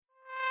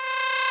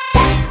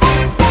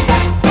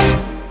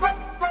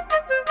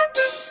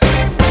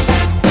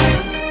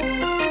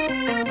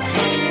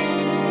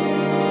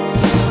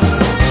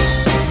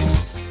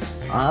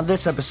On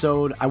this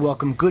episode, I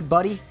welcome good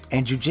buddy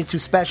and jiu-jitsu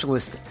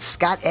specialist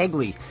Scott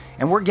Egly,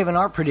 and we're giving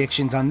our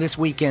predictions on this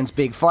weekend's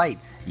big fight,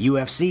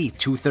 UFC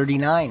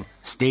 239.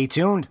 Stay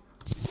tuned.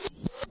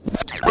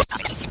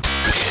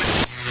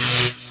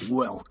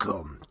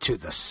 Welcome to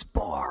the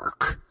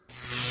Spark.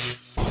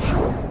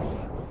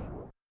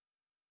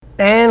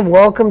 And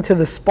welcome to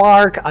the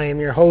Spark. I am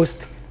your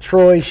host,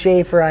 Troy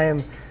Schaefer. I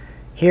am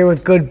here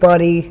with good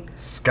buddy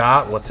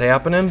Scott. What's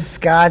happening?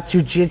 Scott,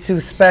 jiu-jitsu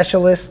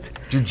specialist.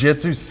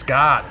 Jiu-jitsu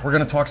Scott. We're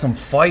going to talk some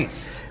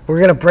fights. We're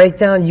going to break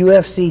down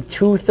UFC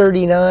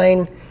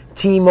 239,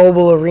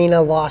 T-Mobile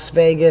Arena, Las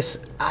Vegas.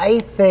 I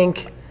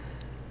think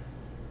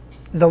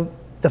the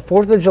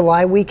 4th of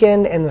July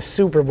weekend and the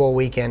Super Bowl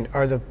weekend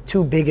are the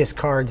two biggest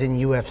cards in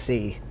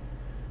UFC.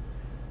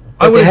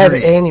 I would have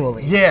agree.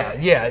 Annually.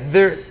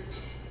 Yeah.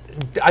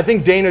 I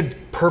think Dana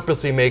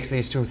purposely makes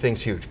these two things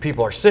huge.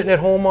 People are sitting at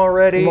home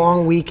already.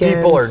 Long weekends.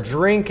 People are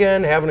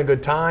drinking, having a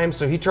good time.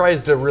 So he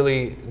tries to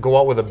really go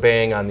out with a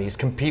bang on these,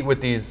 compete with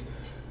these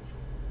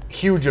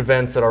huge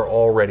events that are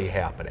already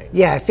happening.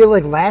 Yeah, I feel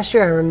like last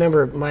year I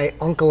remember my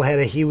uncle had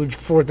a huge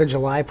 4th of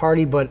July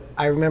party, but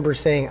I remember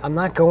saying, I'm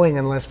not going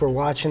unless we're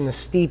watching the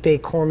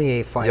Stipe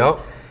Cormier fight. Yep.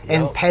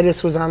 And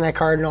Pettis was on that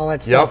card and all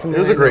that stuff. Yep, it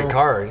was a great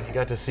card. You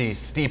got to see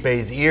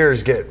Stipe's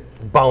ears get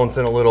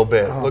bouncing a little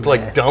bit. Looked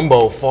like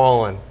Dumbo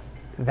falling.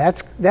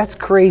 That's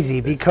crazy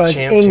because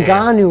Champ.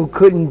 Ngannou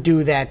couldn't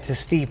do that to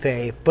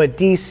Stipe, but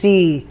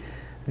DC,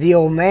 the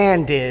old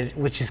man, did,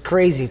 which is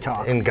crazy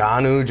talk.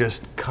 Ngannou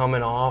just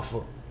coming off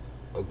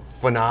a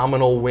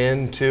phenomenal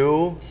win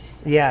too.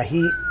 Yeah,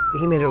 he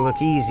made it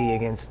look easy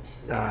against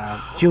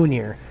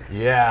Junior.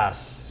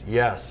 Yes,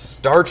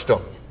 starched him,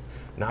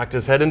 knocked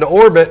his head into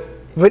orbit.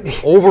 But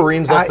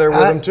Overeem's up there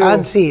with him too.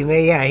 I'd see,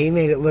 yeah, he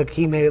made it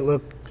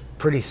look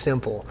pretty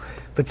simple.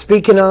 But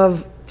speaking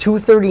of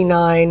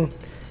 239,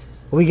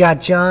 we got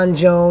Jon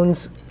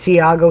Jones,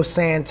 Thiago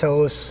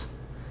Santos.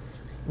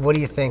 What are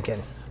you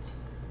thinking?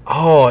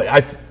 Oh,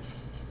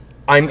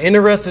 I'm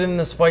interested in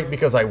this fight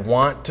because I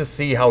want to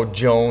see how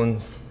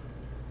Jones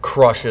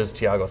crushes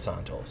Thiago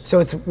Santos. So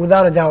it's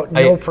without a doubt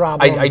no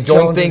problem. I don't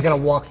Jones think is going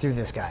to walk through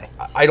this guy.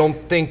 I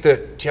don't think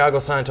that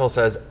Thiago Santos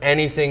has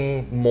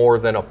anything more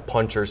than a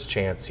puncher's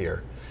chance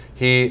here.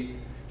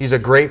 He's a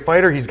great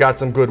fighter. He's got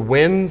some good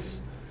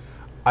wins.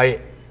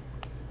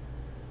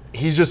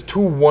 He's just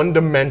too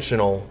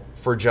one-dimensional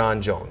for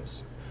Jon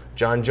Jones.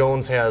 Jon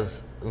Jones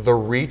has the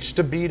reach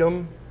to beat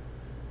him,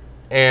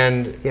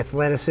 and The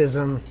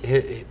athleticism.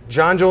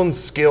 Jon Jones'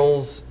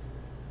 skills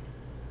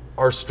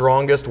are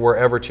strongest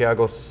wherever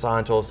Thiago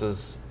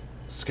Santos's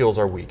skills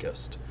are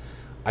weakest.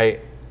 I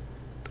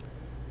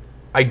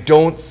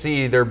don't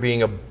see there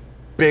being a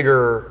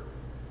bigger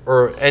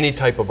or any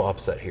type of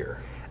upset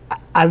here.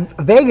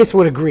 Vegas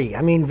would agree.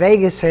 I mean,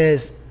 Vegas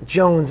has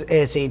Jones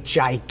as a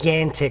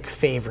gigantic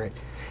favorite.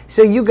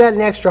 So you got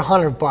an extra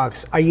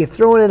 $100. Are you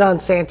throwing it on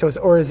Santos,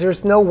 or is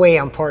there's no way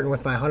I'm parting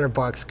with my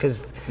 $100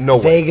 because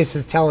Vegas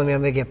is telling me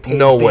I'm gonna get paid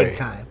big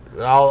time?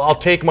 I'll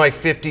take my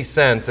 50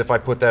 cents if I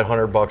put that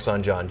 $100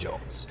 on Jon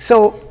Jones.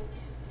 So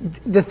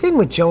the thing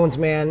with Jones,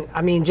 man,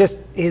 I mean, just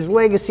his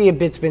legacy a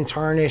bit's been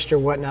tarnished or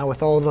whatnot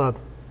with all the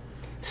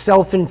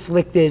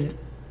self-inflicted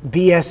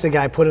BS the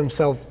guy put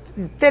himself.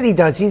 That he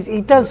does.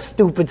 He does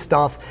stupid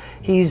stuff.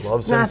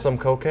 Loves him some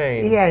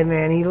cocaine. Yeah,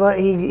 man.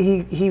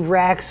 He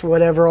racks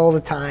whatever all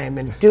the time.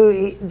 And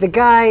the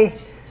guy,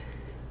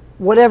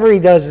 whatever he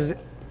does is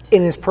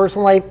in his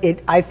personal life,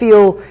 I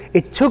feel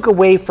it took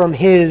away from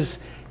his.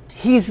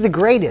 He's the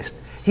greatest.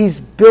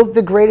 He's built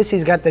the greatest.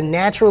 He's got the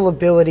natural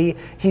ability.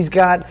 He's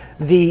got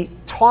the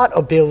taught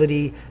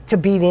ability to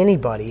beat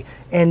anybody.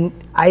 And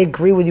I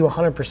agree with you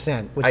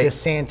 100% with this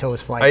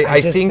Santos fight.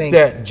 I think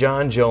that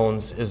Jon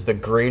Jones is the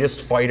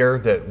greatest fighter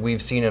that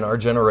we've seen in our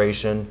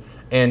generation,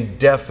 and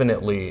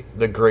definitely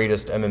the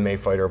greatest MMA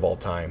fighter of all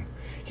time.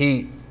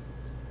 I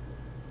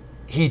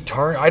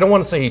don't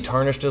want to say he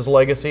tarnished his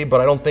legacy, but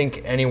I don't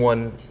think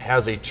anyone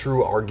has a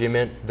true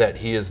argument that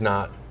he is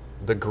not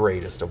the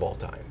greatest of all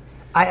time.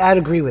 I'd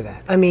agree with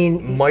that. I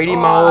mean, Mighty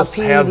Mouse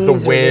has the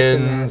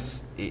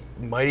wins.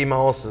 Mighty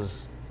Mouse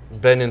has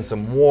been in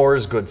some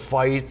wars, good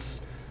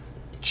fights.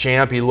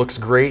 Champ, he looks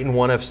great in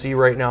ONE FC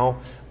right now.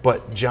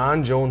 But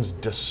Jon Jones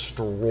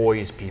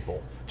destroys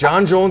people.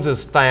 Jon Jones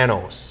is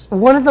Thanos.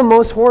 One of the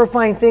most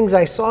horrifying things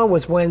I saw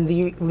was when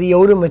the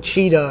Lyoto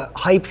Machida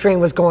hype train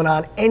was going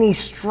on, and he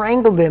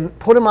strangled him,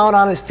 put him out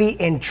on his feet,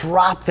 and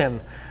dropped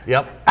him.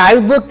 Yep.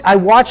 I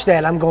watched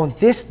that. I'm going,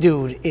 this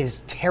dude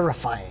is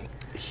terrifying.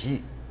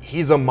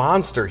 He's a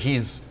monster.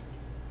 He's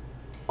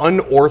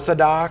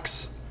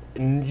unorthodox.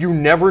 You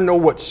never know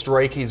what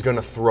strike he's going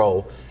to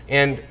throw.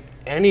 And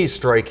any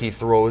strike he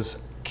throws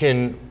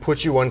can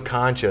put you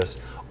unconscious,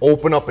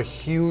 open up a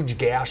huge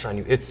gash on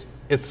you. It's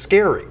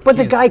scary. But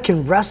the guy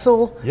can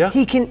wrestle. Yeah.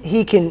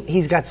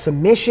 He's got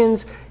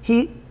submissions.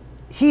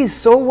 He's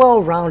so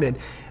well-rounded.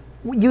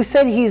 You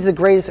said he's the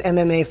greatest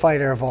MMA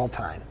fighter of all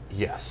time.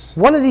 Yes.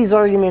 One of these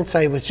arguments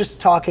I was just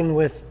talking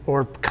with,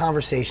 or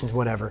conversations,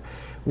 whatever,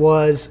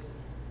 was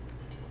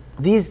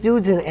these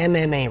dudes in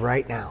MMA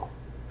right now,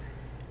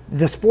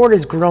 the sport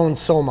has grown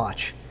so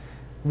much.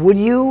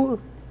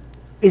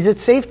 Is it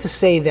safe to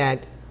say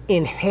that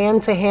in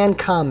hand-to-hand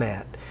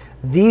combat,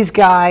 these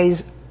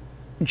guys,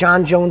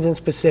 Jon Jones in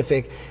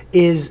specific,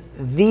 is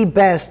the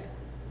best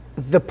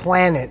the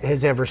planet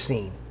has ever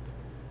seen?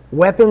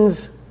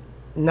 Weapons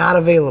not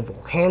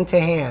available,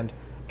 hand-to-hand,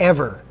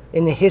 ever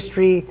in the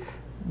history.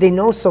 They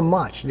know so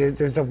much.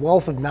 There's a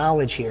wealth of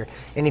knowledge here.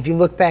 And if you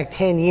look back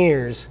 10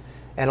 years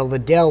at a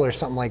Liddell or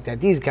something like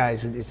that, these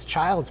guys, it's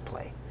child's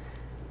play.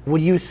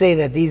 Would you say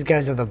that these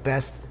guys are the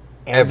best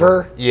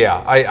ever?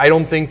 Yeah, I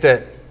don't think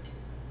that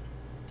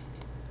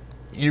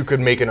you could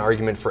make an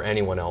argument for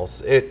anyone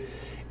else.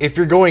 If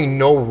you're going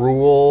no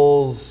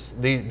rules,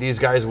 these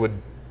guys would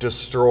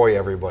destroy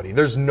everybody.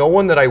 There's no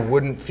one that I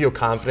wouldn't feel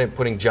confident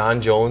putting Jon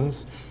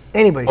Jones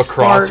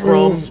across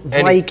Spartans, from.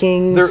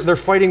 Vikings. They're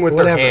fighting with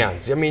whatever. their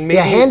hands. I mean, maybe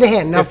hand to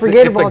hand. Now if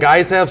forget about the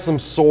guys have some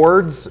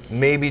swords,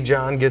 maybe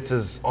Jon gets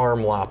his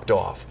arm lopped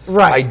off.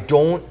 Right.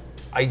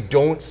 I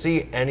don't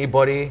see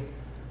anybody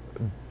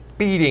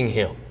beating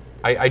him.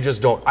 I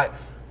just don't.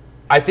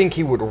 I think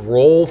he would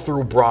roll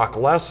through Brock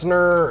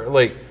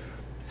Lesnar.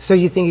 So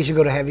you think he should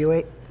go to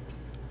heavyweight?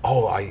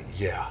 Oh,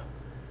 yeah.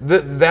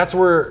 That's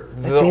where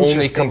the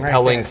only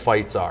compelling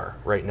fights are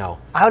right now.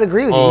 I would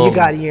agree with you. You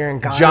got Aaron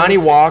Gonzalez. Johnny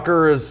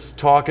Walker is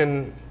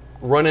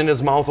running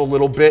his mouth a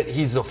little bit.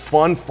 He's a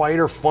fun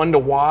fighter, fun to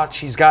watch.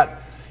 He's got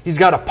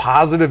a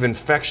positive,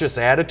 infectious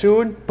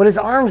attitude. But his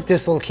arm's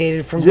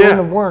dislocated from doing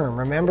the worm,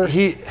 remember?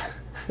 He's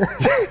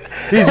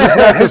just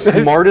not the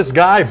smartest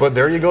guy, but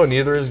there you go.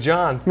 Neither is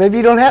Jon. Maybe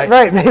you don't have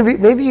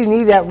Maybe you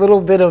need that little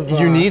bit of.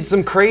 You need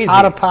some crazy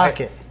out of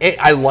pocket.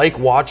 I like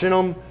watching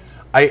him.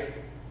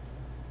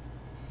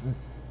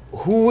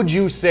 Who would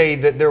you say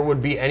that there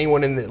would be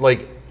anyone in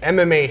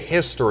MMA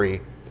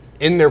history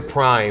in their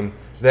prime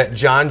that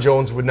Jon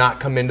Jones would not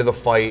come into the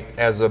fight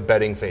as a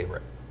betting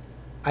favorite?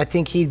 I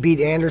think he'd beat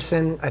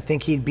Anderson. I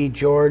think he'd beat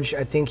George.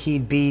 I think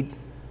he'd beat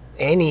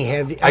any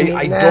heavy. Any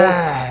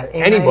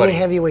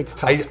heavyweight's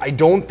tough. I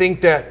don't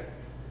think that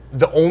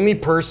the only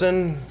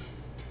person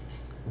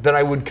that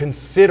I would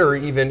consider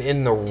even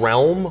in the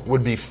realm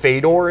would be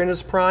Fedor in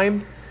his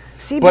prime.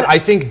 But I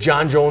think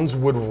Jon Jones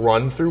would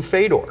run through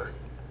Fedor.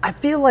 I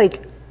feel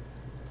like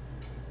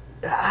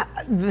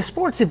the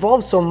sport's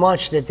evolved so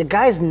much that the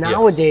guys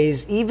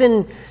nowadays,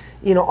 even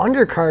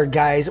undercard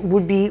guys,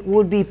 would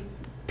be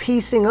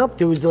piecing up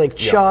dudes like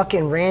Chuck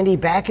and Randy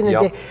back in the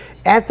day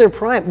at their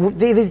prime.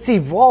 It's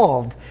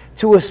evolved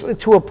to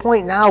a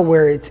point now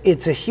where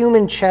it's a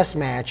human chess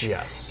match.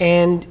 Yes.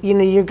 And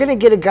you're going to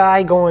get a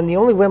guy going, the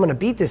only way I'm going to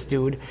beat this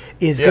dude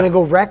is going to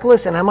go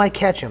reckless, and I might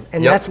catch him,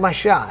 and that's my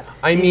shot.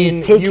 I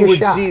mean, you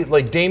would see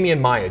Damian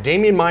Maia.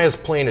 Damian Maia's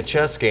playing a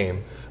chess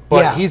game,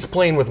 but he's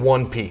playing with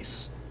one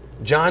piece.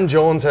 Jon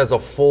Jones has a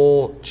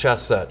full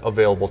chess set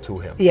available to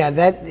him.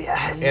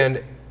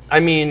 And I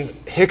mean,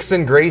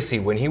 Rickson Gracie,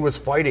 when he was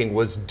fighting,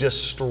 was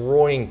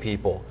destroying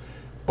people,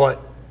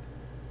 but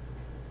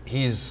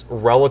he's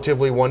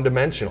relatively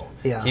one-dimensional.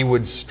 Yeah. He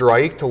would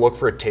strike to look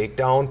for a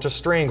takedown to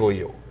strangle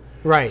you.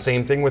 Right.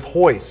 Same thing with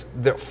Royce.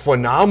 They're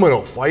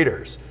phenomenal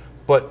fighters,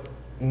 but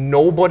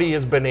nobody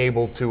has been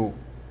able to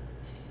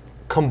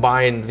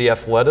combine the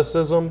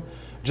athleticism,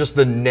 just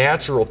the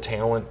natural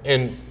talent,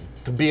 and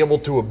to be able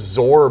to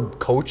absorb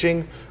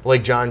coaching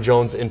like Jon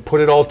Jones and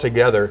put it all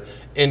together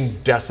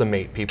and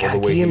decimate people the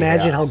way he has. Can you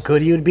imagine how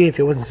good he would be if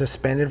he wasn't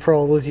suspended for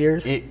all those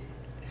years?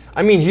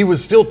 He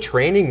was still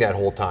training that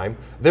whole time.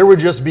 There would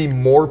just be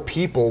more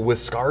people with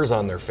scars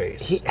on their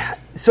face.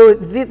 So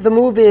the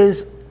move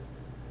is,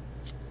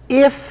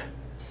 if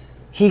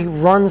he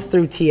runs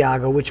through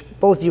Thiago, which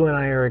both you and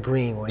I are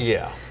agreeing with,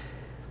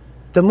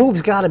 the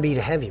move's got to be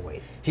to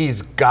heavyweight.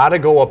 He's got to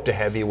go up to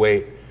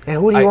heavyweight. And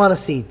who do you want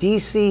to see,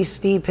 DC,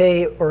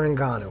 Stipe, or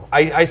Ngannou?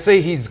 I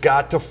say he's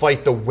got to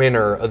fight the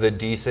winner of the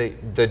DC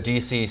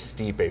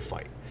Stipe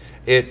fight.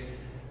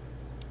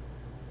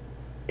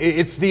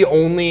 It's the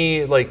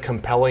only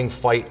compelling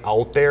fight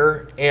out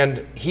there,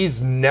 and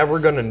he's never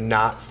going to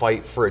not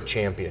fight for a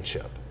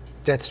championship.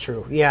 That's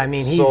true. Yeah, I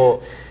mean,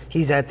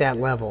 he's at that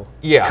level.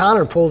 Yeah.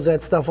 Conor pulls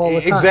that stuff all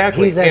the time.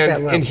 Exactly. He's at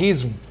that level. And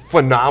he's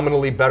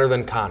phenomenally better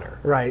than Conor.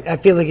 Right. I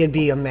feel like it'd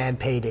be a mad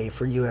payday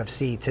for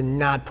UFC to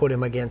not put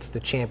him against the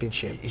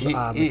championship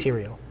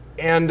material.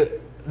 And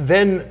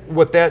then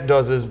what that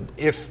does is,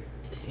 if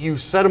you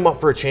set him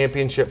up for a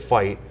championship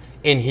fight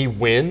and he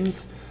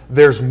wins,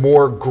 there's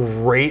more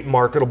great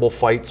marketable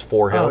fights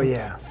for him. Oh,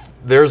 yeah.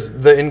 There's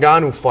the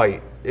Ngannou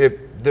fight.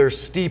 There's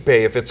Stipe.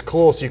 If it's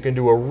close, you can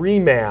do a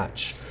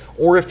rematch.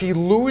 Or if he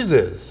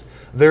loses,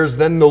 there's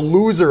then the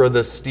loser of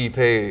the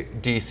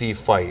Stipe DC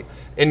fight.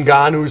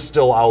 Ngannou's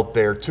still out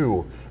there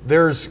too.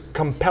 There's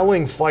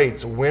compelling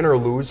fights, win or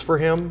lose for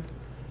him,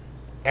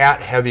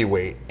 at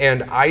heavyweight.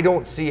 And I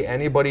don't see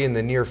anybody in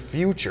the near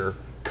future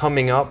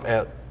coming up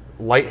at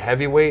light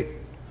heavyweight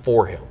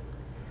for him.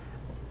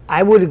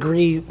 I would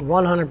agree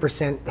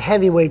 100%.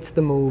 Heavyweight's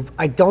the move.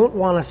 I don't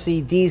want to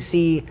see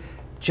DC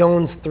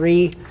Jones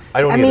 3.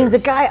 I don't mean, either. the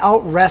guy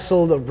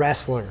out-wrestled a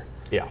wrestler.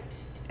 Yeah.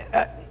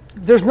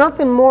 there's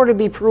nothing more to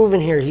be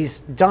proven here. He's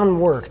done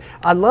work.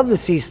 I'd love to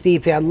see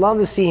Stipe. I'd love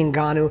to see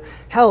Ngannou.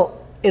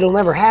 Hell, it'll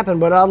never happen,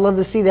 but I'd love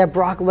to see that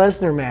Brock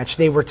Lesnar match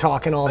they were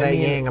talking all that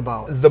yang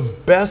about. The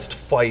best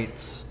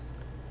fights,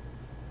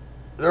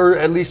 or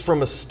at least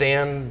from a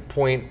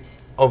standpoint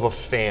of a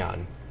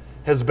fan,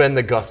 has been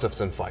the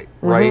Gustafsson fight,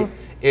 right?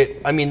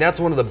 That's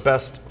one of the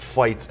best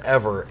fights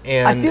ever.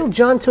 And I feel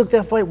John took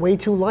that fight way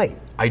too light.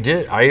 I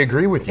did. I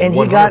agree with you. And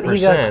 100%.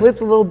 he got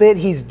clipped a little bit.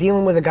 He's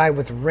dealing with a guy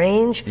with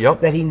range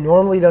that he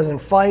normally doesn't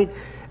fight.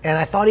 And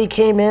I thought he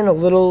came in a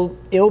little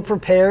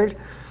ill-prepared,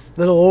 a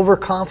little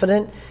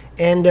overconfident.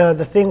 And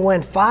the thing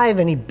went 5,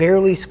 and he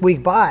barely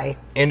squeaked by.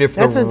 And if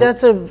that's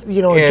a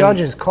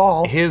judge's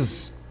call.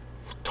 His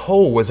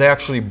toe was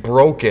actually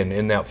broken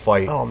in that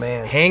fight. Oh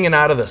man, hanging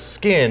out of the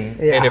skin.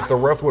 Yeah. And if the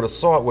ref would have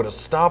saw it, would have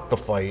stopped the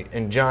fight,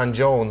 and John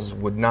Jones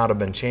would not have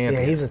been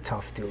champion. Yeah, he's a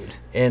tough dude.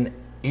 And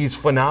he's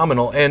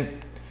phenomenal.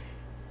 And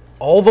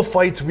all the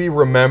fights we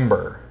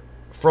remember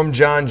from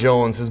John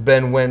Jones has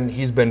been when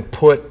he's been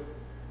put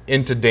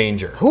into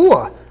danger.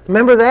 Hua.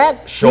 Remember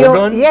that?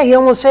 Shogun? He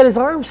almost had his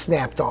arm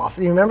snapped off.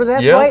 You remember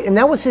that fight? And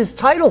that was his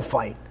title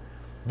fight.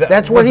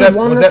 That's where he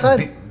won the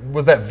title.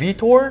 Was that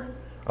Vitor?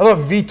 I thought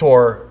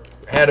Vitor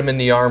had him in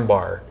the arm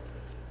bar.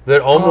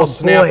 That almost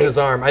snapped his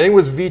arm. I think it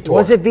was Vitor.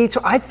 Was it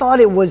Vitor? I thought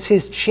it was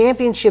his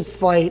championship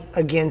fight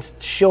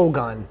against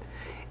Shogun.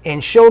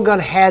 And Shogun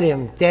had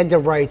him dead to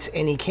rights,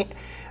 and he can't.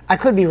 I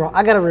could be wrong.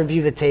 I got to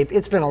review the tape.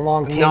 It's been a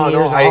long 10 years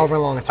or however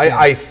long it's been.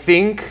 I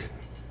think,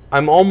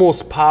 I'm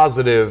almost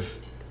positive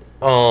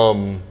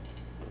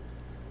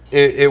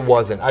it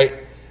wasn't.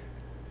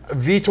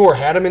 Vitor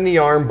had him in the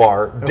arm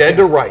bar, dead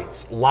to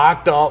rights,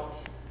 locked up.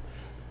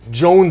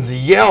 Jones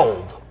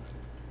yelled,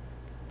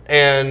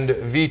 and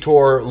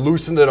Vitor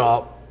loosened it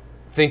up,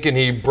 thinking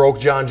he broke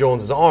John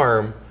Jones'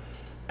 arm,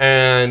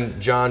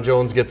 and John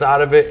Jones gets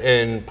out of it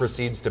and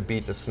proceeds to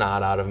beat the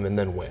snot out of him and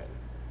then win.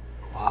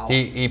 Wow.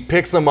 He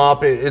picks him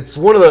up. It's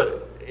one of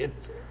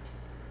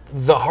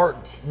the heart.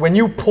 When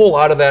you pull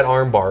out of that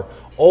arm bar,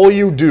 all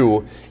you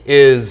do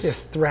is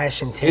just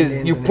thrashing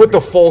tendons. You put the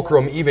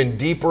fulcrum even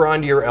deeper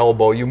onto your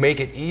elbow. You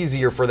make it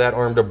easier for that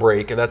arm to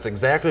break, and that's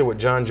exactly what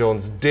John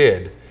Jones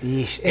did.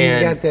 Yeesh.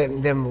 And he's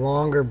got them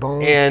longer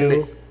bones and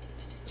too.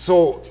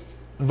 So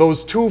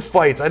those two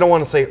fights, I don't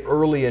want to say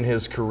early in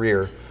his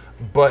career,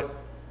 but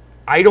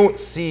I don't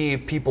see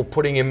people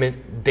putting him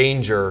in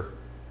danger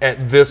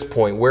at this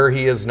point where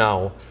he is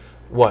now.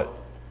 What,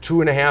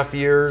 2.5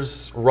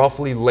 years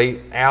roughly late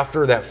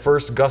after that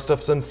first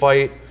Gustafsson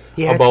fight?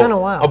 Yeah, it's been a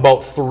while.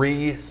 About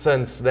 3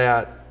 since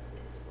that.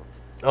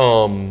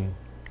 I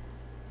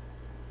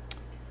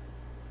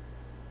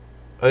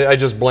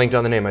just blanked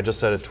on the name. I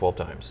just said it 12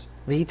 times.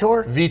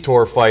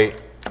 Vitor fight.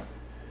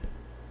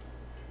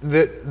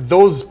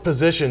 Those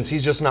positions,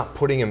 he's just not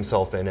putting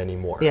himself in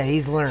anymore. Yeah,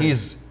 he's learned.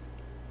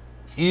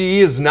 He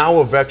is now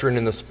a veteran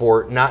in the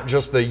sport, not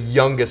just the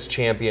youngest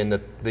champion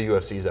that the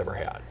UFC's ever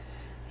had.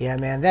 Yeah,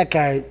 man, that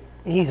guy,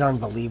 he's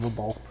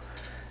unbelievable.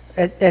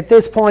 At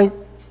this point,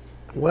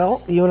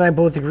 well, you and I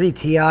both agree.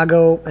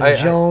 Thiago and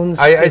Jones,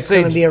 it's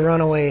going to be a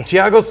runaway.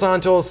 Thiago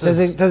Santos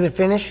does it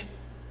finish?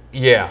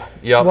 Yeah.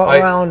 Yep.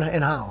 What round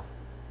and how?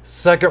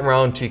 Second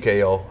round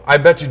TKO. I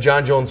bet you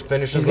John Jones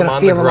finishes him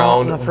on the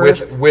ground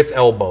with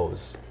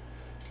elbows.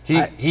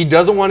 He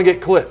doesn't want to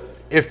get clipped.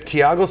 If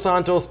Thiago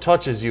Santos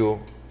touches you,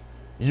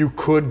 you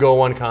could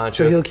go unconscious.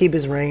 So he'll keep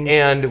his range.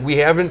 And we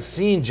haven't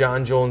seen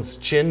John Jones'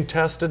 chin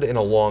tested in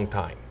a long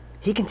time.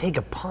 He can take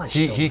a punch,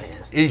 He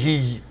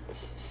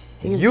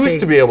used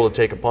to be able to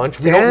take a punch.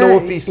 We don't know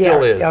if he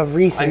still is.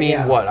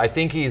 What? I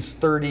think he's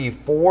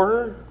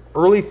 34,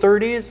 early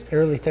 30s.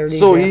 Early 30s.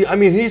 So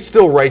he's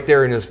still right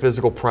there in his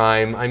physical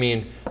prime.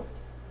 I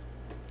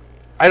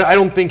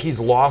don't think he's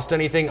lost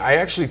anything. I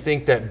actually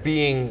think that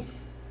being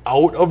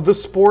out of the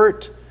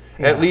sport,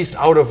 at least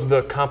out of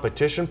the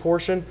competition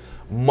portion,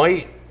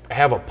 might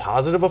have a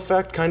positive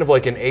effect, kind of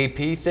like an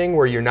AP thing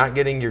where you're not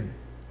getting your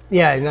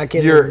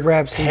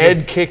reps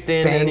head kicked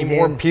in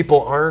anymore.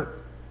 People aren't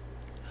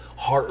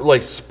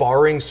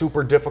sparring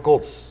super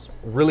difficult,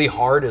 really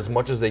hard as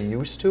much as they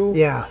used to.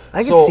 Yeah,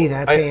 I can see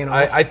that paying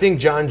off. I think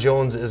John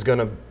Jones is going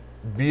to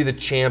be the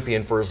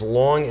champion for as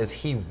long as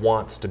he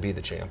wants to be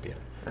the champion.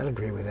 I'd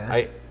agree with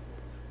that.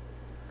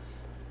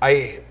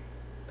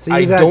 So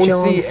you got don't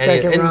Jones see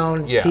second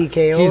round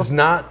TKO? He's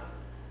not.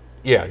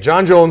 Yeah,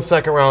 John Jones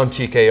second round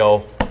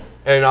TKO,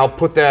 and I'll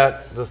put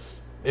that.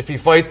 If he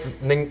fights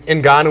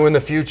Ngannou in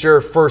the future,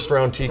 first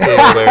round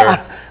TKO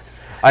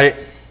there.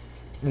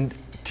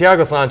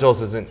 Thiago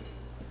Santos isn't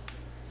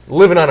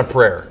living on a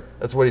prayer.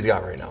 That's what he's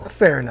got right now.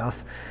 Fair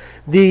enough.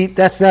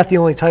 That's not the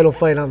only title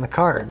fight on the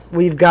card.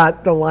 We've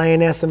got the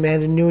Lioness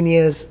Amanda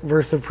Nunes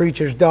versus the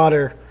Preacher's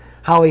daughter,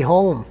 Holly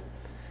Holm.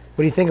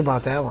 What do you think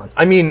about that one?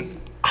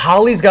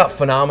 Holly's got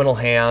phenomenal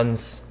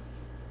hands.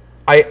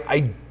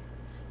 I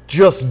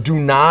just do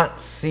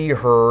not see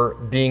her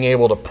being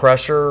able to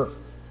pressure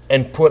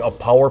and put a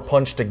power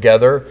punch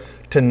together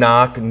to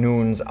knock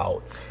Nunes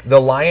out. The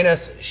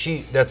Lioness,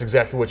 that's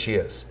exactly what she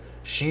is.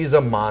 She's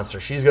a monster.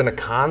 She's going to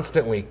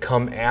constantly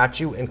come at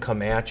you and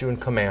come at you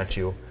and come at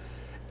you.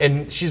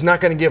 And she's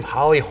not going to give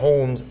Holly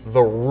Holmes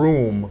the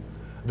room,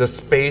 the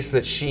space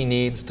that she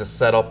needs to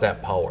set up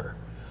that power.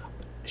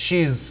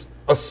 She's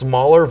a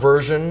smaller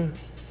version,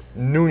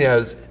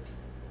 Nunes,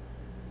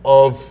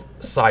 of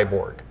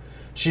Cyborg.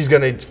 She's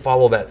going to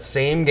follow that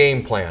same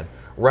game plan.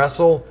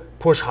 Wrestle,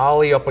 push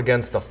Holly up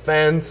against the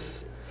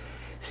fence.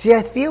 See,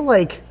 I feel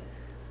like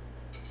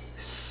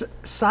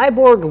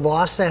Cyborg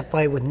lost that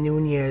fight with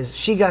Nunes.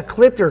 She got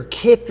clipped or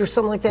kicked or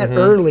something like that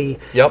early.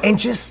 Yep. And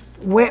just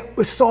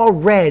saw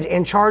red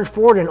and charged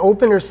forward and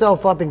opened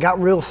herself up and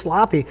got real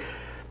sloppy.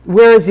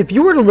 Whereas if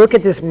you were to look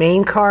at this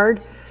main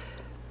card,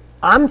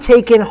 I'm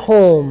taking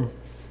Holm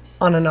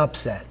on an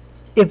upset.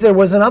 If there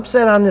was an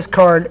upset on this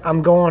card,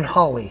 I'm going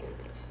Holly.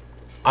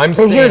 I'm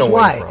staying here's away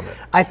why. from it.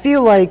 I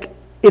feel like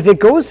if it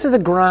goes to the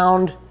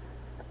ground,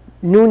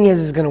 Nunes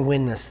is going to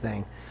win this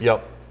thing.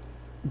 Yep.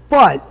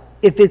 But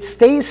if it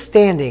stays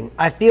standing,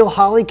 I feel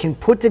Holly can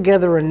put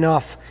together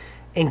enough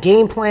and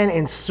game plan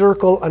and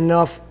circle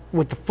enough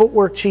with the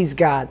footwork she's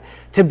got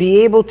to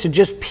be able to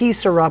just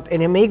piece her up,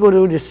 and it may go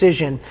to a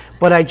decision.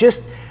 But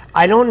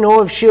I don't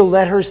know if she'll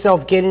let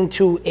herself get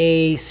into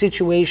a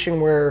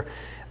situation where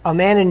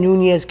Amanda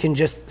Nunes can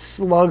just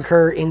slug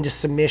her into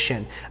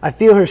submission. I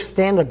feel her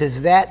stand-up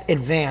is that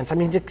advanced. I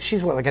mean,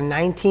 she's what, like a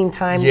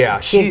 19-time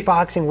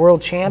kickboxing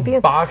world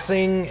champion?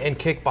 Boxing and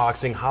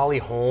kickboxing, Holly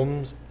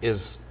Holmes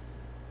is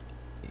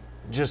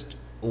just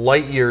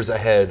light years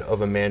ahead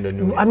of Amanda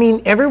Nunes. I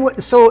mean,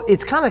 everyone. So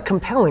it's kind of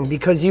compelling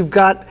because you've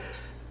got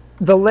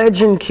the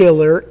legend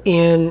killer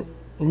in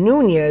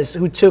Nunes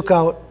who took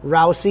out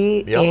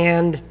Rousey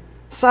and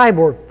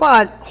Cyborg,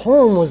 but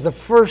Holm was the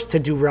first to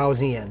do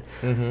Rousey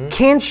in.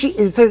 Can she?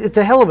 It's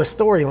a hell of a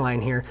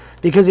storyline here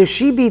because if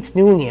she beats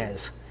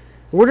Nunes,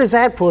 where does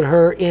that put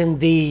her in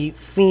the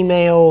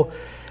female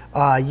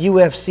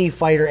UFC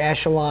fighter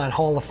echelon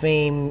Hall of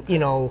Fame? You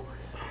know,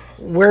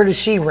 where does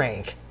she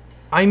rank?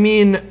 I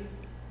mean,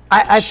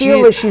 I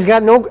feel that she's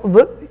got no.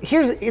 Look,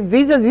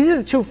 these are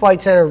the two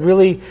fights that are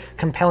really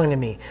compelling to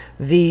me.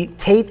 The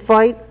Tate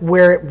fight,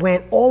 where it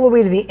went all the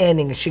way to the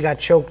ending and she got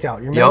choked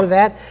out. You remember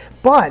that?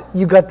 But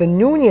you got the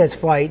Nunes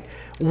fight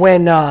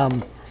when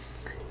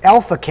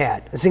Alpha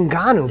Cat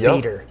Zingano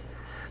beat her.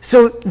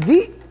 So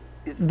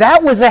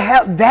that was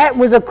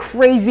a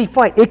crazy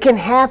fight. It can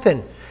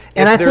happen,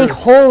 and I think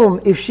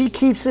Holm, if she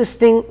keeps this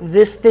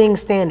thing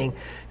standing,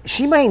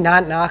 she may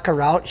not knock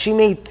her out. She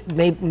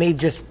may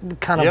just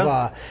kind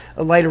of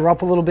light her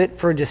up a little bit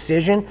for a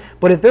decision.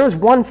 But if there's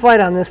one fight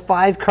on this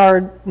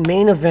 5-card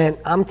main event,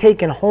 I'm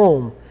taking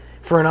Holm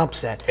for an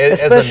upset.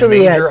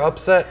 Especially as a major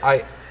upset,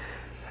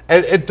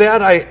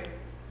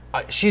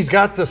 she's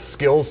got the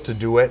skills to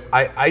do it.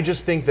 I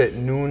just think that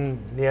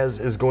Nunes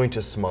is going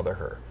to smother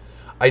her.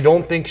 I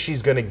don't think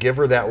she's going to give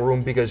her that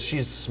room because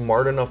she's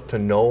smart enough to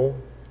know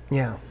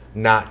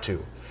not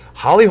to.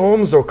 Holly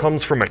Holmes, though,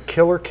 comes from a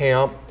killer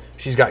camp.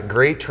 She's got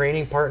great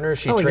training partners.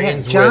 She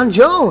trains with John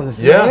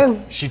Jones.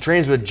 Man. She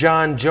trains with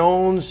John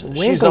Jones.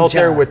 She's out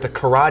there with the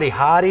Karate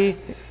Hottie.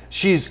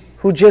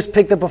 Who just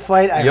picked up a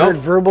fight. I heard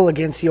verbal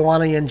against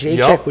Joanna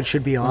Jędrzejczyk, which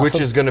should be awesome. Which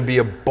is going to be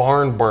a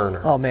barn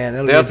burner. Oh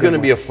man, that's going to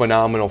be a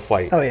phenomenal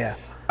fight. Oh yeah.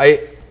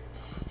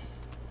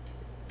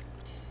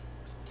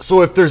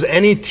 So if there's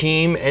any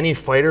team, any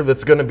fighter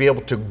that's going to be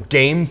able to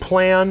game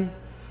plan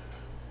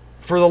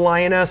for the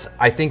Lioness,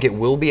 I think it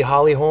will be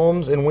Holly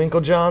Holmes and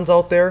Winklejohns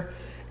out there.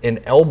 In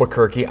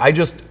Albuquerque,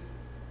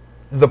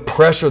 the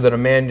pressure that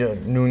Amanda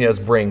Nunes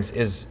brings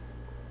is,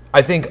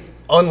 I think,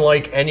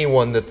 unlike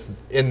anyone that's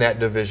in that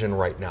division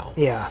right now.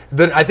 Yeah.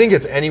 I think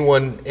it's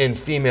anyone in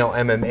female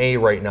MMA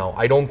right now.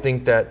 I don't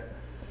think that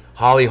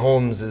Holly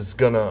Holmes is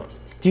gonna.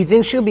 Do you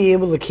think she'll be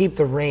able to keep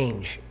the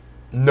range?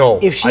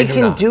 No, if she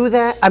can do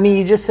that, I mean,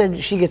 you just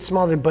said she gets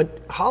smothered,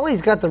 but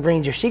Holly's got the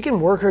range. If she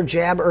can work her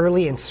jab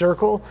early and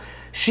circle,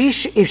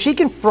 if she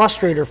can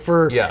frustrate her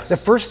for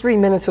the first 3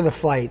 minutes of the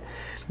fight.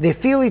 They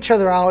feel each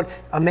other out.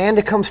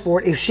 Amanda comes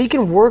forward. If she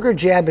can work her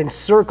jab and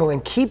circle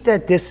and keep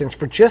that distance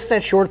for just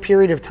that short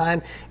period of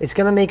time, it's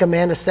going to make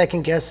Amanda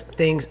second guess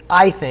things,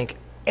 I think.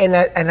 And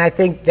I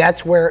think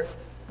that's where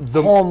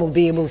Holm will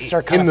be able to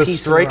start kind of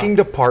piecing her up. In the striking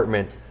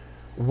department,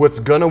 what's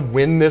going to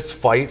win this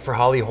fight for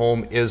Holly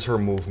Holm is her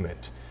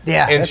movement.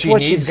 Yeah, and that's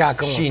what she's got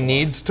going. She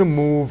needs to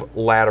move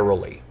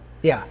laterally.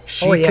 Yeah.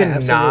 She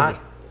cannot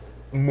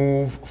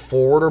move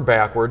forward or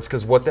backwards,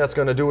 because what that's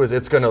going to do is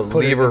it's going to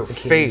leave her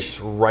face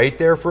right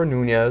there for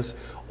Nunes,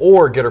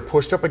 or get her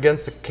pushed up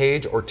against the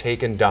cage or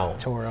taken down.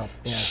 Tore up.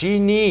 Yeah. She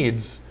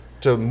needs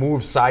to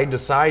move side to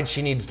side.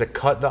 She needs to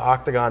cut the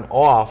octagon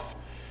off.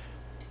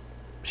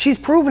 She's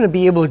proven to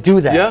be able to do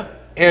that. Yeah,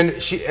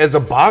 and she, as a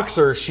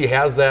boxer, she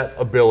has that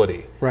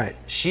ability. Right.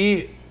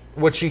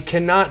 What she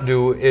cannot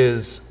do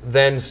is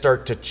then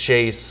start to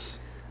chase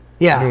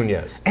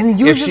Nunes. And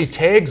usually, if she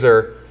tags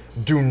her,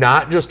 do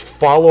not just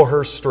follow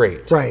her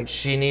straight. Right.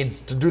 She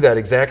needs to do that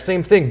exact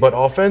same thing, but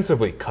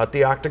offensively. Cut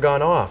the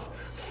octagon off.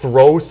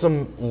 Throw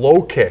some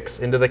low kicks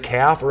into the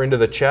calf or into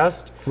the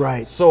chest.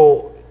 Right.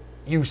 So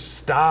you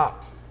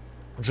stop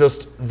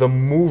just the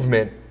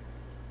movement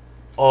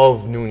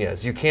of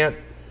Nunes. You can't,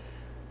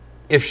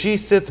 if she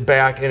sits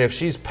back and if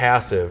she's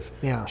passive,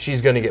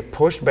 she's going to get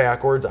pushed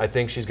backwards. I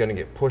think she's going to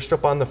get pushed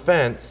up on the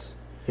fence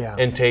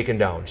and taken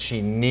down.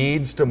 She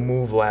needs to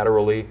move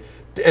laterally,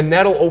 and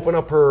that'll open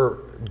up her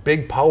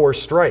big power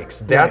strikes.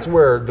 That's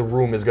where the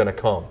room is going to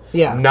come.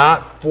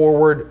 Not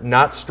forward,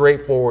 not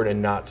straight forward,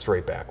 and not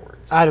straight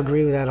backwards. I'd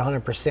agree with that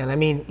 100%. I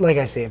mean, like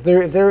I say, if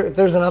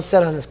there's an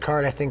upset on this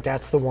card, I think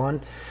that's the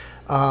one.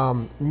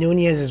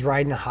 Nunes is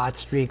riding a hot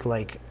streak.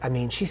 I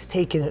mean, she's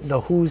taking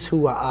the who's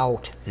who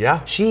out.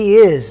 Yeah. She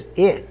is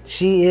it.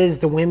 She is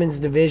the women's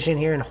division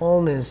here, and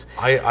Holm is.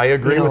 I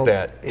agree with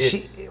that.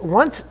 She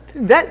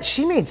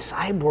made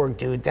Cyborg,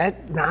 dude.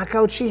 That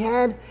knockout she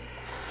had,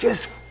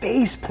 just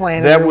face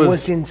planted. That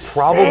was insane.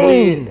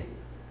 Probably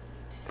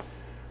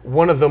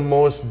one of the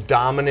most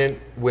dominant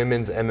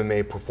women's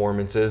MMA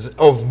performances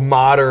of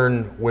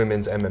modern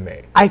women's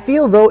MMA. I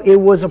feel though it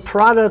was a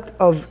product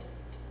of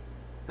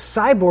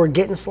Cyborg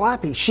getting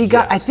sloppy. She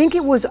got. I think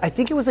it was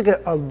like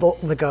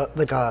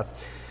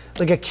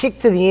a kick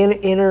to the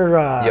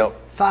inner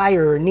thigh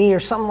or knee or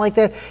something like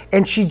that,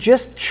 and she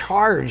just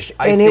charged,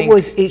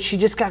 she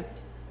just got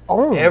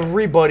owned.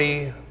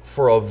 Everybody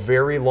for a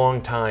very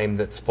long time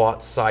that's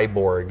fought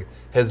Cyborg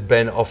has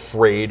been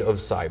afraid of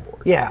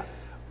Cyborg. Yeah.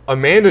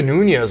 Amanda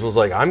Nunes was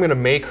like, I'm going to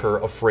make her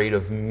afraid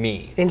of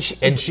me. And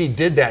she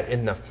did that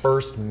in the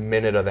first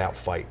minute of that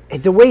fight.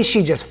 The way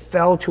she just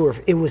fell to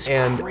her, it was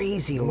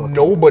crazy looking.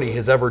 Nobody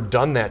has ever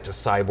done that to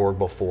Cyborg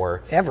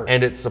before. Ever.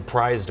 And it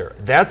surprised her.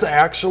 That's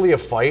actually a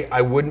fight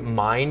I wouldn't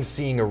mind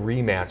seeing a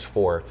rematch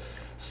for.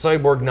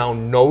 Cyborg now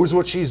knows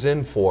what she's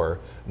in for,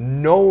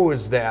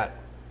 knows that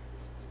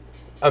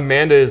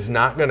Amanda is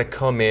not going to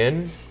come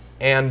in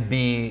and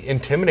be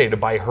intimidated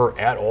by her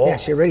at all. Yeah,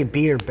 she already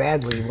beat her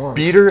badly once.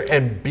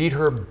 Beat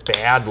her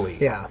badly.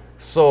 Yeah.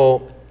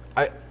 So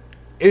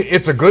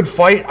it's a good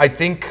fight. I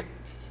think,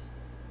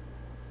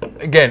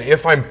 again,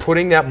 if I'm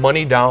putting that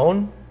money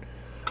down,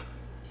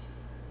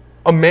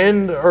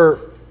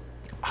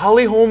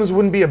 Holly Holmes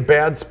wouldn't be a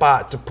bad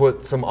spot to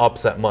put some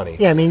upset money.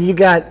 Yeah, I mean, you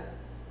got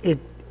it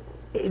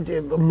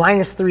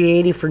minus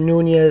 380 for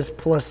Nunes,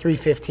 plus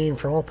 315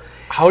 for Holm.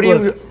 How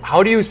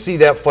do you see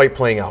that fight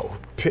playing out?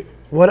 Pick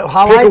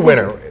a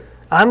winner.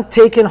 I'm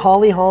taking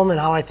Holly Holm, and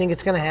how I think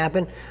it's going to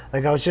happen.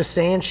 Like I was just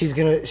saying, she's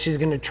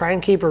gonna try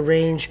and keep her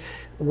range,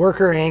 work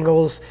her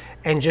angles,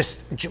 and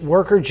just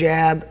work her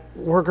jab,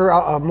 work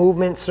her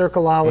movement,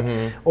 circle out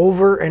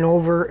over and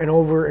over and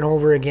over and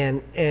over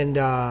again. And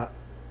I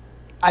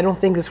don't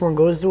think this one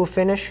goes to a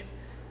finish.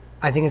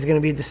 I think it's going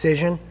to be a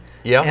decision.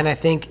 Yeah. And I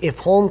think if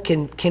Holm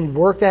can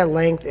work that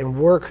length and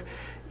work,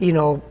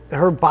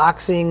 her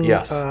boxing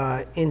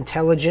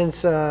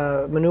intelligence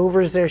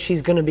maneuvers there,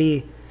 she's going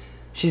to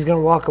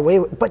walk away.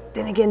 But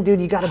then again,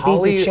 dude, you got to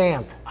beat the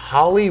champ.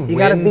 Holly wins. You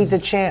got to beat the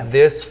champ.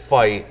 This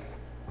fight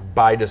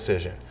by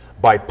decision,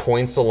 by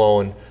points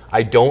alone.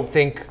 I don't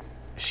think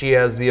she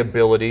has the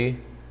ability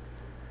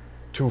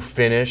to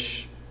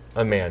finish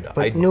Amanda.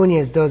 But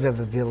Nunes does have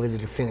the ability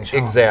to finish.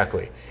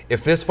 Exactly.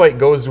 If this fight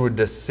goes to a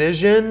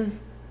decision,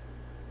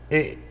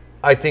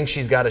 I think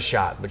she's got a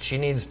shot, but she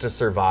needs to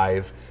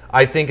survive.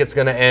 I think it's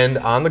going to end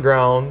on the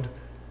ground,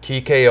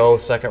 TKO,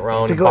 second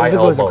round, by elbows. If it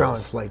goes to the ground,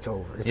 it's lights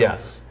over. It's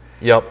yes.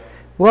 Over. Yep.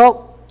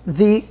 Well,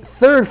 the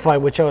third fight,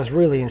 which I was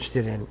really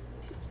interested in.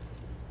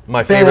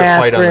 My favorite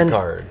fight on the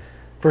card.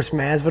 Versus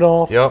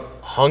Masvidal.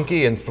 Yep.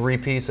 Hunky and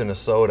three-piece and a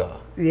soda.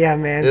 Yeah,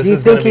 man. Do you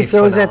think he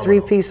throws that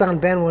three-piece on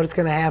Ben? What's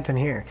going to happen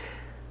here?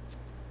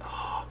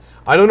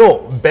 I don't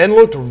know. Ben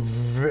looked,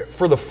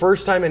 for the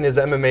first time in his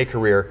MMA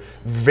career,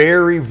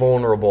 very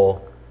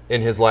vulnerable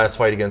in his last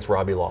fight against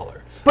Robbie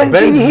Lawler. But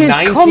his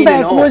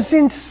comeback was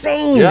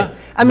insane. Yeah,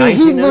 I mean,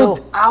 he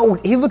looked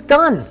out. He looked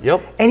done.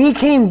 Yep. And he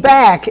came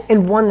back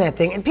and won that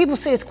thing. And people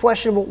say it's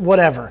questionable,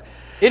 whatever.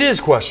 It is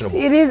questionable.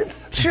 It is,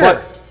 sure.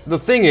 But the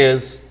thing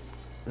is,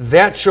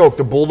 that choke,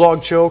 the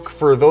bulldog choke,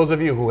 for those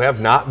of you who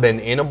have not been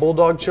in a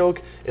bulldog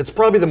choke, it's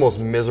probably the most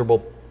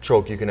miserable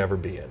choke you can ever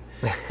be in.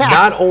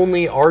 Not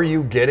only are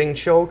you getting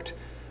choked,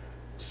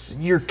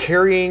 you're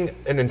carrying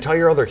an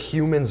entire other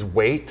human's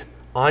weight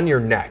on your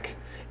neck.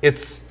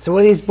 So what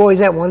are these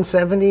boys at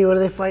 170? What are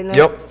they fighting at?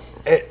 Yep.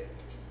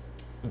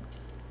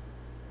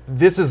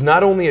 This is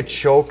not only a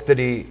choke that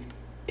he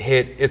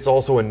hit, it's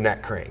also a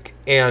neck crank.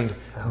 And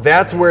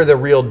that's where the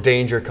real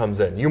danger comes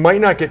in. You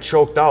might not get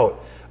choked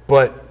out,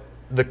 but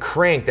the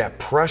crank, that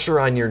pressure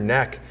on your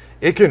neck,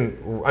 it can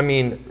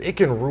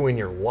ruin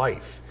your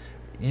life.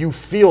 You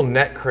feel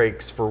neck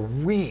cranks for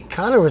weeks.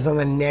 Connor was on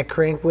the neck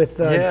crank with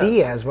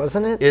Diaz,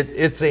 wasn't it?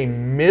 It's a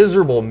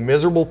miserable,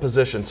 miserable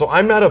position. So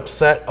I'm not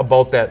upset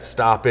about that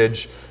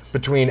stoppage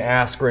between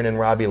Askren and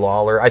Robbie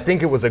Lawler. I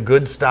think it was a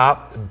good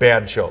stop,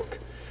 bad choke.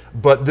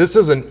 But this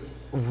is a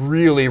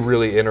really,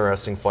 really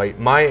interesting fight.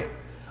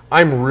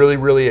 I'm really,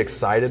 really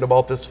excited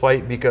about this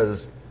fight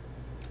because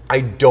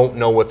I don't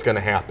know what's going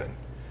to happen.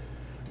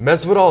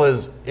 Masvidal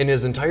is, in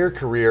his entire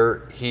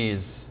career,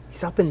 he's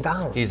up and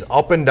down. He's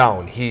up and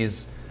down.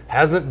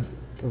 Hasn't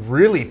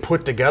really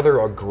put together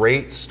a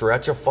great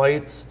stretch of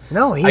fights.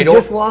 No, he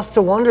just lost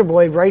to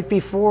Wonderboy right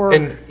before.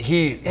 And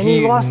he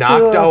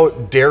knocked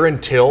out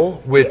Darren Till,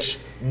 which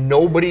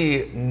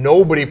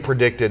nobody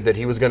predicted that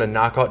he was going to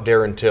knock out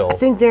Darren Till. I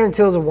think Darren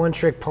Till's a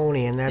one-trick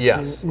pony, and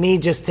that's me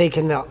just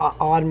taking the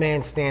odd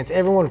man stance.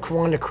 Everyone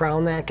wanted to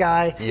crown that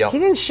guy. Yep. He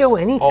didn't show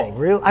anything,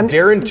 real.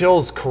 Darren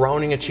Till's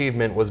crowning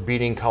achievement was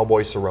beating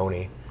Cowboy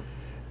Cerrone.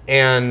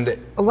 And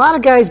a lot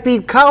of guys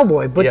beat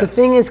Cowboy, but the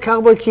thing is,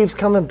 Cowboy keeps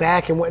coming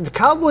back. And the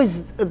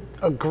Cowboy's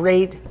a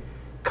great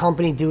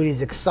company dude.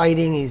 He's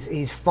exciting.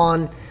 He's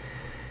fun.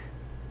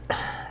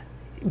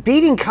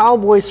 Beating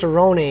Cowboy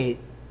Cerrone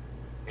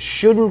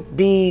shouldn't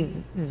be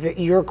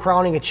your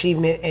crowning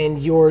achievement and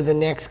you're the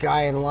next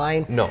guy in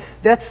line. No.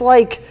 That's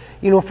like,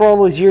 for all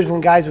those years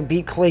when guys would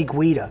beat Clay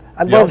Guida.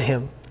 I love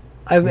him.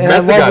 I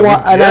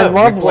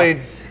love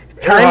played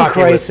Time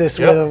Crisis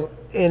with him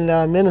in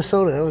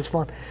Minnesota. That was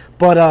fun.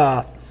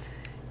 But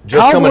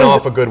just coming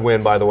off a good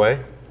win, by the way.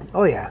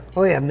 Oh yeah.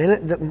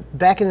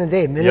 Back in the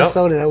day,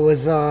 Minnesota. That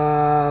was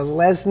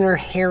Lesnar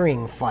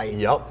Herring fight.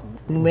 Yep.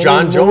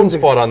 John Jones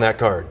fought on that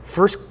card.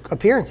 First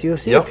appearance,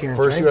 UFC appearance.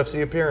 First right?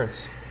 UFC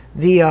appearance.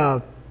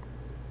 The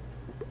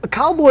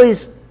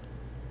Cowboys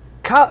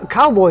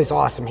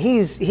awesome.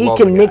 He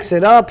can mix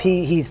it up.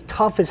 He's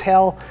tough as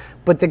hell.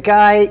 But the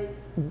guy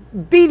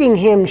beating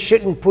him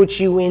shouldn't put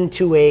you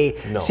into a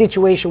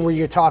situation where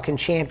you're talking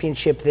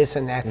championship, this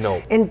and that.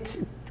 No. And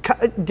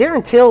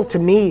Darren Till, to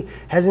me,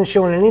 hasn't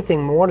shown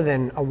anything more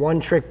than a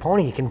one-trick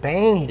pony. He can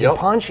bang, he can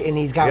punch, and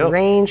he's got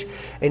range,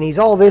 and he's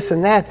all this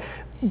and that.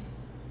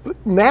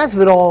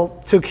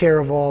 Masvidal took care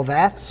of all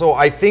that. So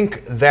I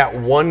think that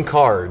one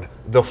card,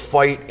 the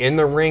fight in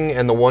the ring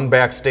and the one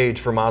backstage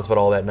for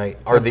Masvidal that night,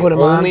 are the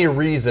only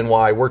reason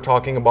why we're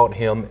talking about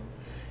him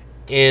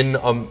in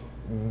a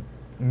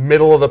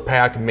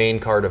middle-of-the-pack main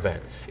card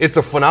event. It's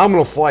a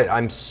phenomenal fight.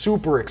 I'm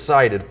super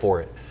excited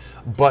for it.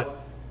 But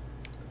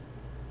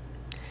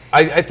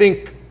I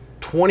think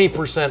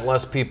 20%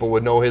 less people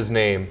would know his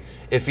name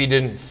if he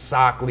didn't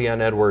sock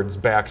Leon Edwards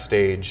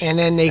backstage. And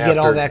then they get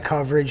all that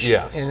coverage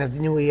and the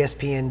new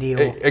ESPN deal.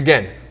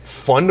 Again,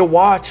 fun to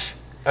watch.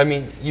 I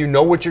mean, you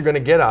know what you're going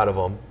to get out of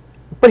him.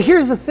 But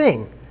here's the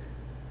thing.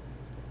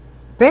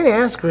 Ben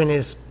Askren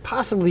is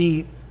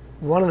possibly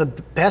one of the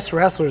best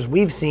wrestlers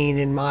we've seen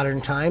in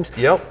modern times.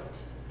 Yep.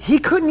 He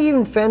couldn't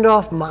even fend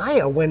off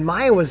Maia when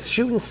Maia was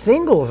shooting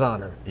singles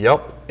on him.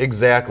 Yep,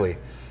 exactly.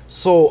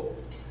 So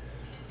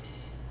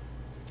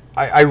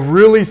I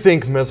really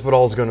think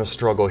Masvidal is going to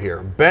struggle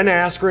here. Ben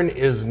Askren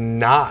is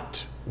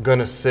not going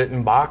to sit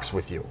and box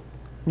with you.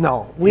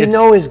 No, we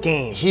know his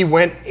game. He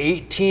went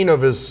 18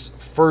 of his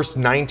first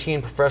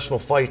 19 professional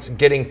fights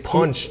getting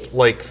punched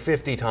like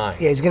 50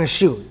 times. Yeah, he's going to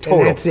shoot,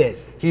 and that's it.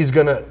 He's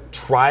going to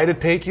try to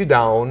take you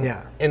down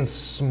and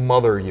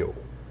smother you.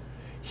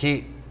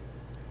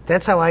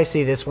 That's how I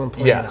see this one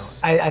playing out.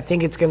 I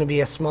think it's going to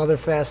be a smother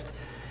fest.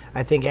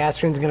 I think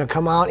Askren's going to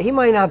come out. He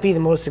might not be the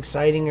most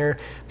exciting or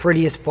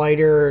prettiest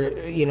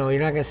fighter. You're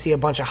not going to see a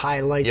bunch of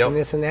highlights and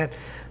this and that.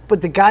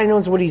 But the guy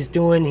knows what he's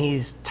doing.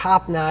 He's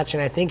top notch,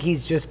 and I think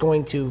he's just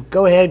going to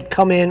go ahead,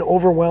 come in,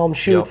 overwhelm,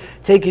 shoot,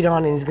 take you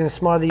down, and he's going to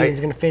smother you. And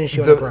he's going to finish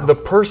you on the ground. The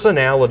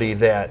personality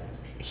that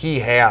he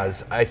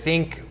has, I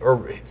think, or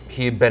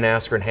Ben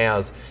Askren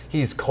has,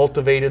 he's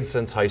cultivated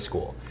since high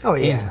school. Oh,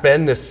 yeah. He's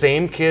been the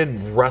same kid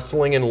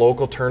wrestling in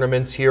local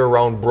tournaments here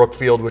around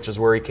Brookfield, which is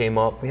where he came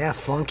up. Yeah,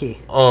 funky.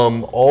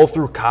 All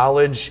through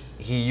college,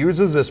 he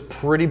uses this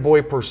pretty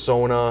boy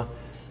persona,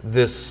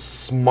 this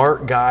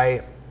smart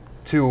guy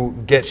to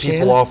get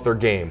people off their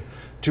game,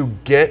 to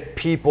get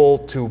people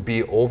to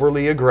be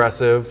overly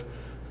aggressive,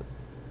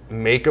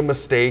 make a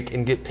mistake,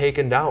 and get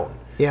taken down.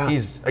 Yeah.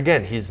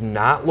 He's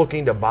not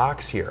looking to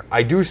box here.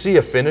 I do see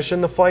a finish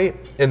in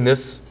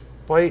this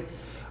fight,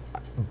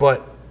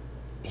 but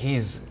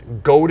he's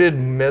goaded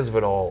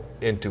Masvidal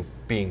into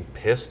being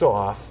pissed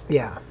off.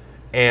 Yeah.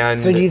 And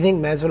so do you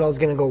think Masvidal's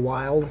going to go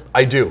wild?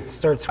 I do.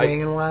 Start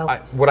swinging wild?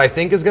 What I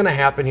think is going to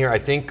happen here, I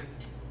think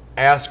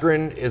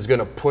Askren is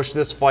going to push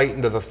this fight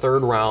into the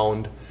third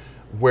round,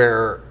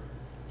 where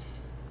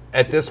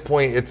at this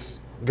point it's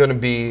going to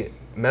be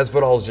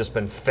Masvidal's just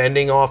been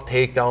fending off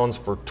takedowns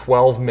for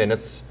 12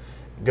 minutes,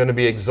 going to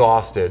be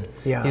exhausted.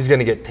 Yeah. He's going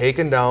to get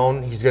taken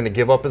down. He's going to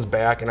give up his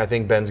back, and I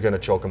think Ben's going to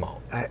choke him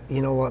out.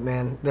 You know what,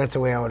 man? That's the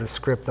way I would have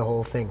scripted the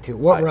whole thing, too.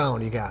 What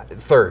round you got?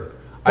 Third.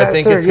 I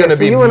think it's going to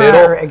be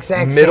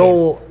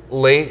middle,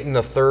 late in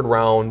the third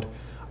round.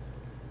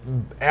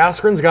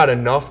 Askren's got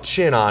enough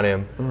chin on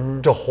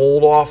him to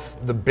hold off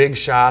the big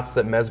shots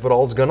that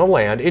Masvidal's going to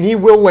land, and he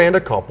will land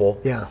a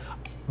couple. Yeah.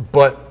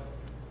 But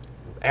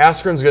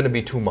Askren's going to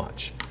be too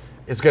much.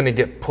 It's going to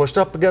get pushed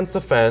up against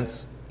the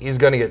fence. He's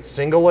going to get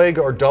single leg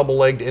or double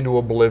legged into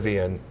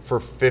oblivion for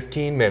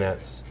 15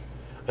 minutes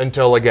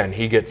until, again,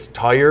 he gets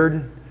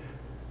tired,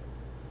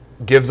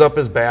 gives up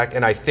his back,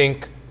 and I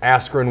think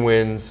Askren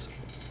wins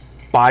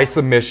by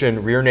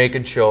submission, rear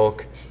naked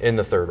choke in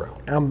the third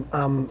round.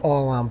 I'm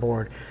all on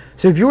board.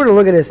 So if you were to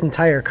look at this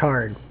entire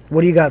card,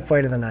 what do you got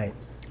fight of the night?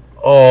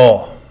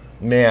 Oh,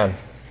 man.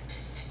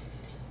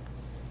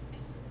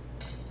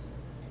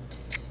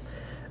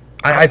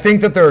 I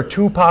think that there are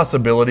two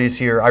possibilities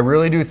here. I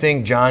really do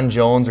think Jon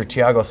Jones or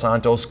Thiago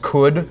Santos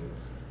could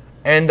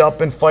end up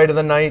in fight of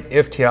the night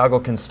if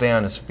Thiago can stay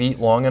on his feet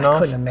long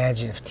enough. I couldn't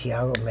imagine if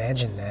Thiago,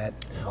 imagine that.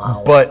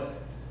 Wow. But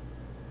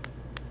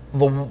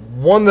the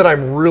one that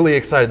I'm really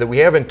excited that we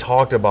haven't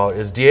talked about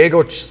is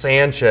Diego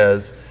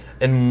Sanchez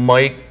and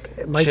Mike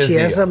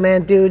Chiesa,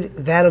 man, dude,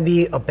 that'll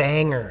be a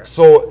banger.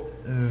 So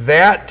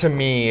that to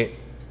me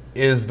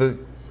is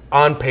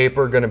on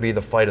paper going to be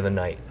the fight of the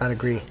night. I'd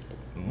agree.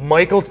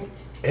 Michael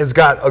has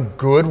got a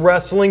good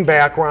wrestling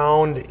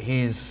background.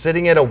 He's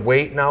sitting at a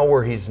weight now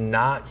where he's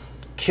not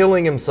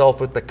killing himself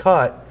with the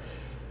cut.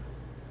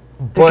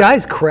 The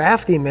guy's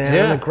crafty, man,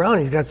 yeah. on the ground.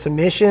 He's got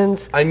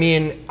submissions. I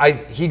mean,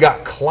 he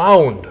got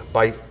clowned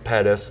by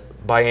Pettis,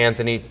 by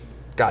Anthony,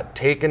 got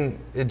taken.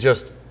 It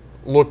just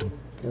looked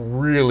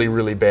really,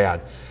 really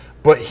bad.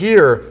 But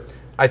here,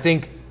 I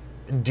think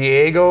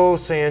Diego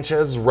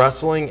Sanchez's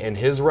wrestling and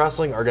his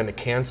wrestling are going to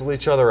cancel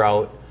each other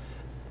out.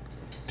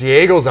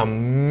 Diego's a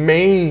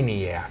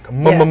maniac.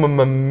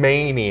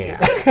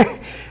 Maniac.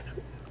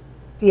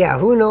 Yeah,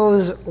 who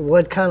knows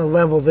what kind of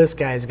level this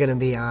guy's going to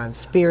be on,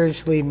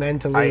 spiritually,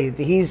 mentally.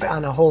 He's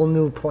on a whole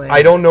new plane.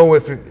 I don't know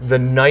if the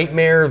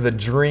nightmare, the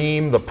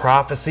dream, the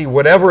prophecy,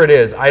 whatever it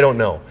is, I don't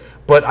know.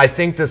 But I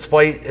think this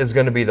fight is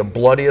going to be the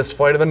bloodiest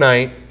fight of the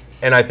night,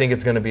 and I think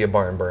it's going to be a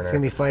barn burner. It's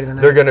going to be fight of the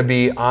night. They're going to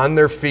be on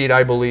their feet,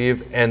 I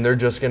believe, and they're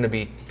just going to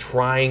be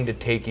trying to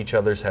take each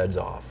other's heads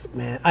off.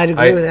 Man, I'd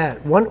agree with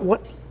that.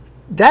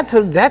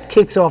 That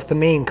kicks off the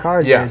main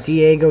card yes. there,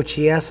 Diego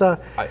Chiesa.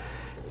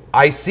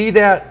 I see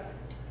that.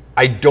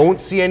 I don't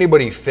see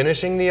anybody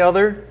finishing the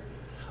other.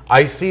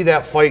 I see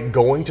that fight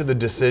going to the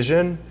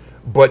decision,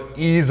 but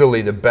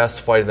easily the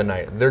best fight of the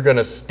night. They're going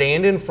to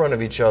stand in front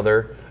of each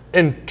other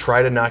and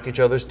try to knock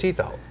each other's teeth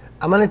out.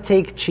 I'm going to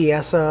take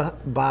Chiesa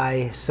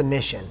by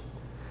submission.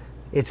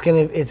 It's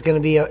going to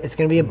be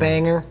a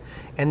banger,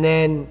 and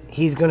then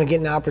he's going to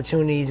get an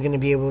opportunity. He's going to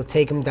be able to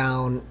take him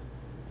down,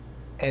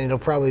 and it'll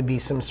probably be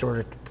some sort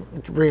of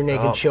rear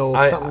naked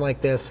choke, something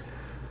like this.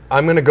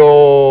 I'm going to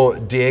go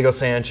Diego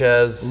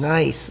Sanchez.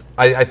 Nice.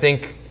 I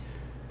think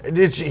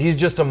he's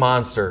just a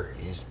monster.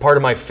 He's part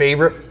of my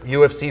favorite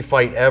UFC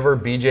fight ever,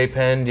 BJ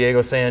Penn,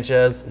 Diego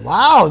Sanchez.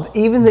 Wow,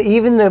 even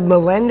the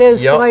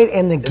Melendez fight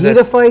and the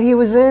Guida fight he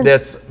was in?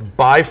 That's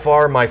by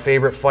far my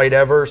favorite fight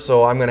ever,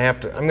 so I'm going to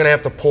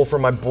have to pull for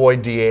my boy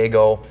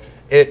Diego.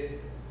 I'm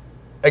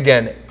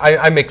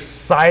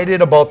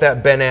excited about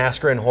that Ben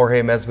Askren and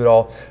Jorge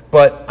Masvidal,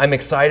 but I'm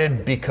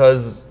excited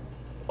because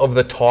of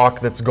the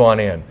talk that's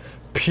gone in.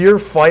 Pure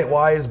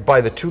fight-wise,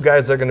 by the two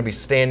guys that are going to be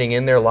standing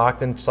in there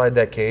locked inside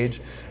that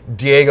cage,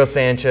 Diego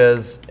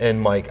Sanchez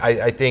and Mike.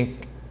 I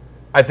think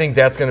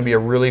that's going to be a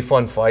really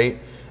fun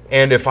fight.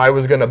 And if I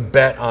was going to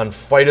bet on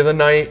fight of the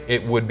night,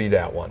 it would be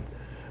that one.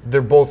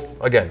 They're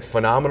both, again,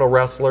 phenomenal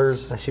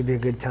wrestlers. That should be a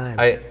good time.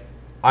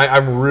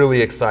 I'm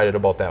really excited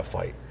about that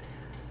fight.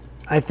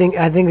 I think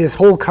this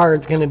whole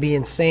card's going to be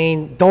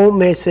insane. Don't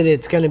miss it.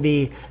 It's going to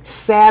be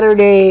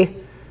Saturday,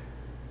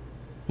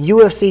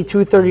 UFC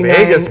 239,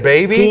 Vegas,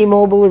 baby.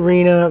 T-Mobile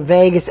Arena,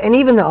 Vegas, and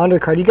even the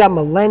undercard. You got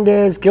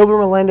Gilbert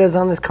Melendez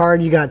on this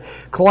card. You got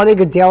Claudia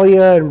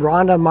Gadelha and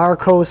Ronda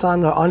Marcos on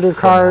the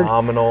undercard.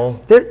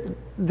 Phenomenal.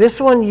 This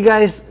one, you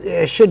guys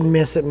shouldn't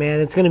miss it, man.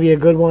 It's going to be a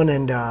good one,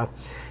 and I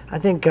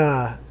think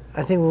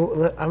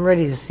I'm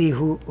ready to see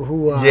who.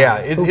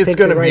 It's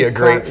going to be a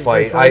great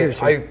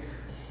fight.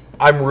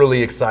 I'm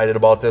really excited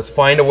about this.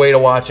 Find a way to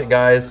watch it,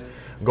 guys.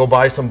 Go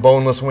buy some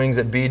boneless wings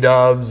at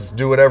B-Dubs.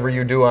 Do whatever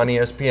you do on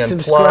ESPN+.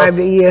 Subscribe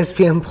to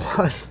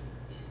ESPN+.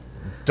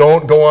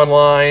 Don't go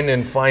online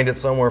and find it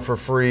somewhere for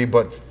free,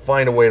 but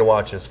find a way to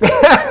watch this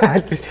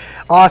fight.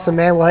 Awesome,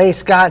 man. Well, hey,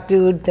 Scott,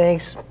 dude,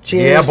 thanks.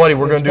 Cheers. Yeah, buddy,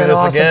 we're going to do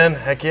this again.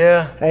 Heck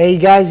yeah. Hey, you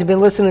guys have been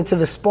listening to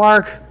The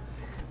Spark.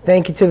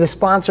 Thank you to the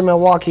sponsor,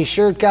 Milwaukee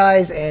Shirt,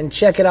 guys. And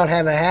check it out.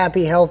 Have a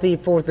happy, healthy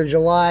 4th of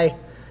July.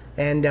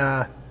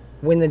 And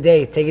win the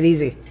day. Take it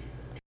easy.